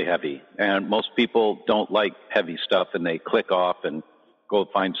is really heavy. And most people don't like heavy stuff, and they click off and go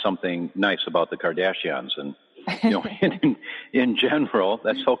find something nice about the Kardashians. And, in general,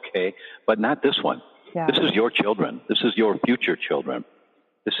 that's okay, but not this one. Yeah. This is your children. This is your future children.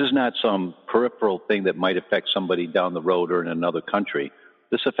 This is not some peripheral thing that might affect somebody down the road or in another country.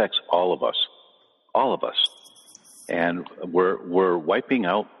 This affects all of us. All of us. And we're wiping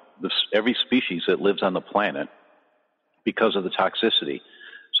out every species that lives on the planet because of the toxicity.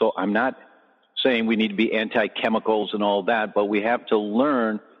 So I'm not saying we need to be anti-chemicals and all that, but we have to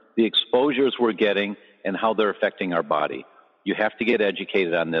learn the exposures we're getting and how they're affecting our body. You have to get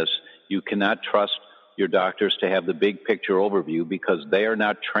educated on this. You cannot trust your doctors to have the big picture overview, because they are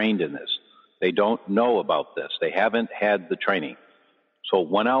not trained in this. They don't know about this. They haven't had the training. So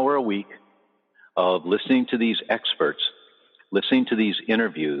 1 hour a week of listening to these experts, listening to these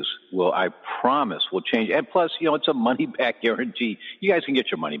interviews I promise will change. And plus, it's a money back guarantee. You guys can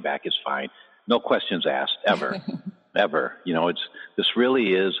get your money back. It's fine. No questions asked, ever, ever. This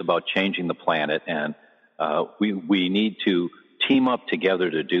really is about changing the planet, and we need to team up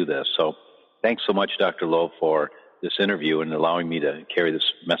together to do this. So thanks so much, Dr. Lowe, for this interview and allowing me to carry this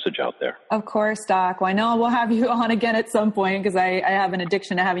message out there. Of course, Doc. Well, I know we'll have you on again at some point, because I have an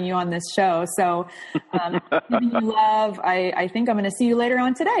addiction to having you on this show. So giving you love. I think I'm going to see you later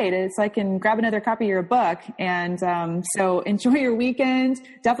on today so I can grab another copy of your book. And so enjoy your weekend.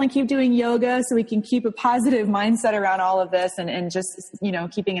 Definitely keep doing yoga so we can keep a positive mindset around all of this, and just,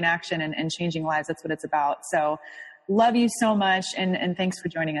 keeping in action and changing lives. That's what it's about. So love you so much. And thanks for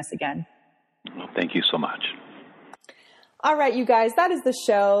joining us again. Well, thank you so much. All right, you guys, that is the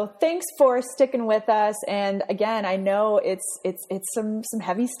show. Thanks for sticking with us. And again, I know it's some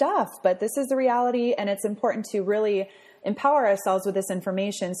heavy stuff, but this is the reality, and it's important to really empower ourselves with this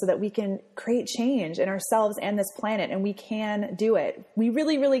information so that we can create change in ourselves and this planet, and we can do it. We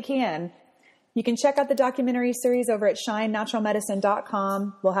really, really can. You can check out the documentary series over at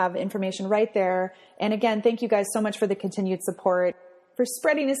shinenaturalmedicine.com. We'll have information right there. And again, thank you guys so much for the continued support, for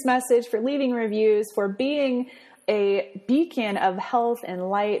spreading this message, for leaving reviews, for being a beacon of health and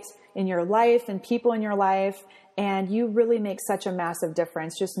light in your life and people in your life. And you really make such a massive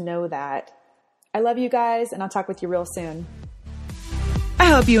difference. Just know that. I love you guys, and I'll talk with you real soon. I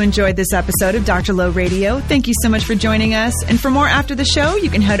hope you enjoyed this episode of Dr. Lowe Radio. Thank you so much for joining us. And for more after the show,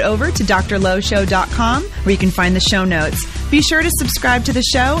 you can head over to drlowshow.com, where you can find the show notes. Be sure to subscribe to the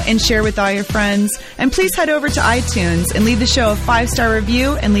show and share with all your friends. And please head over to iTunes and leave the show a 5-star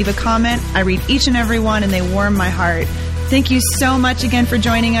review and leave a comment. I read each and every one, and they warm my heart. Thank you so much again for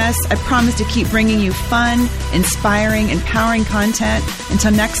joining us. I promise to keep bringing you fun, inspiring, empowering content.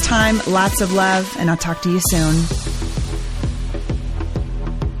 Until next time, lots of love, and I'll talk to you soon.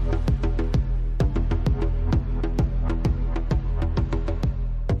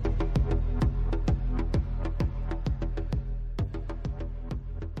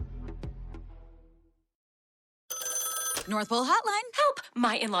 North Pole Hotline. Help!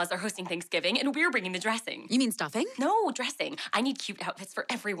 My in-laws are hosting Thanksgiving, and we're bringing the dressing. You mean stuffing? No, dressing. I need cute outfits for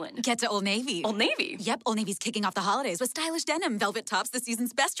everyone. Get to Old Navy. Old Navy? Yep, Old Navy's kicking off the holidays with stylish denim, velvet tops, the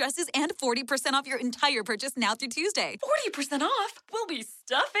season's best dresses, and 40% off your entire purchase now through Tuesday. 40% off? We'll be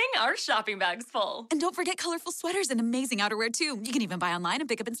stuffing our shopping bags full. And don't forget colorful sweaters and amazing outerwear, too. You can even buy online and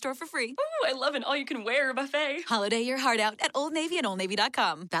pick up in store for free. Ooh, I love an all-you-can-wear buffet. Holiday your heart out at Old Navy and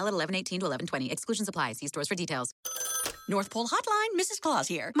OldNavy.com. Valid 11/18 to 11/20. Exclusions apply. See stores for details. North Pole Hotline, Mrs. Claus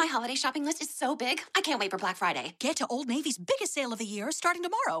here. My holiday shopping list is so big, I can't wait for Black Friday. Get to Old Navy's biggest sale of the year starting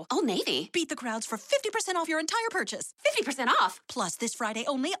tomorrow. Old Navy? Beat the crowds for 50% off your entire purchase. 50% off? Plus, this Friday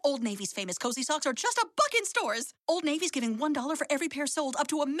only, Old Navy's famous cozy socks are just $1 in stores. Old Navy's giving $1 for every pair sold, up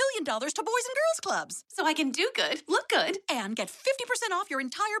to $1 million to boys and girls clubs. So I can do good, look good. And get 50% off your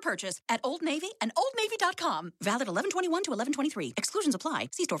entire purchase at Old Navy and OldNavy.com. Valid 11/21 to 11/23. Exclusions apply.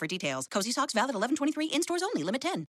 See store for details. Cozy socks valid 11/23 in stores only. Limit 10.